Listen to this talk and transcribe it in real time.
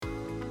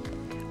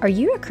Are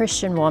you a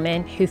Christian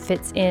woman who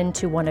fits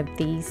into one of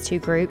these two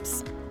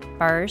groups?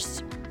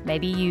 First,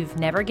 maybe you've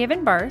never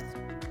given birth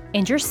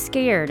and you're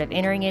scared of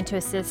entering into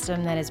a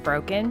system that is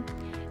broken.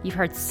 You've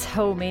heard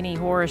so many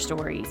horror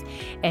stories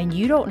and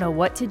you don't know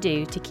what to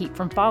do to keep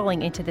from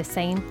falling into the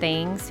same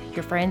things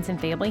your friends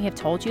and family have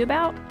told you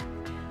about.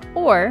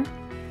 Or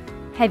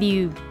have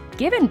you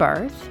given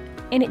birth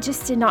and it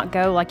just did not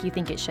go like you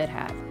think it should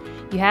have?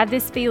 You have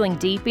this feeling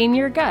deep in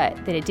your gut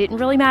that it didn't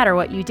really matter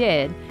what you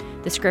did.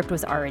 The script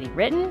was already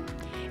written,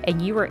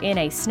 and you were in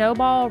a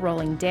snowball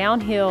rolling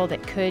downhill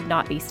that could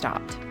not be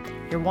stopped.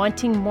 You're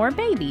wanting more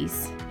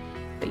babies,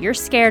 but you're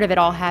scared of it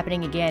all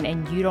happening again,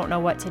 and you don't know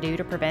what to do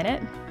to prevent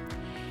it.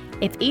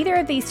 If either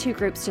of these two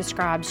groups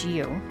describes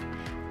you,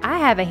 I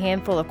have a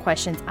handful of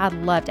questions I'd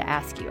love to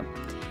ask you.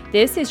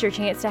 This is your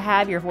chance to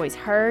have your voice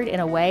heard in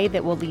a way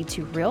that will lead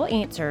to real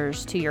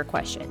answers to your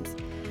questions.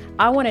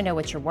 I want to know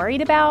what you're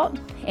worried about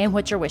and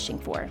what you're wishing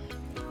for.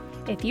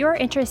 If you're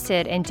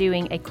interested in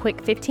doing a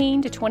quick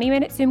 15 to 20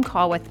 minute Zoom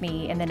call with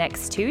me in the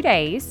next 2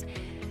 days,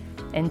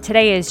 and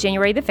today is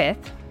January the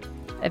 5th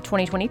of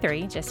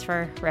 2023, just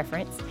for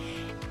reference.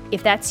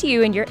 If that's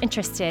you and you're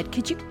interested,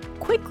 could you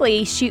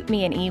quickly shoot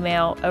me an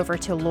email over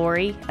to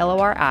Lori,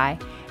 Lori, at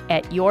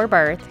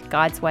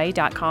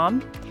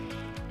yourbirthgodsway.com.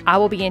 I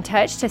will be in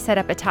touch to set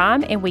up a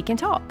time and we can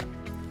talk.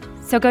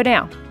 So go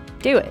now,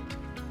 do it.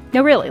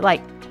 No, really,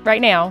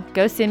 right now,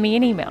 go send me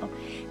an email.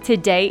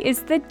 Today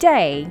is the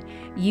day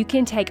you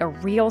can take a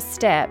real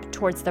step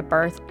towards the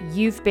birth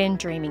you've been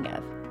dreaming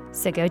of.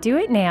 So go do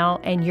it now,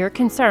 and your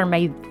concern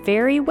may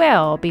very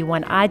well be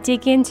one I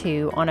dig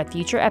into on a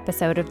future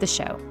episode of the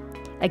show.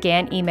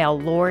 Again, email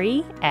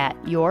Lori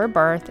at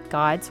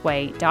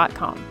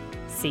yourbirthgodsway.com.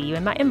 See you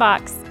in my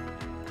inbox.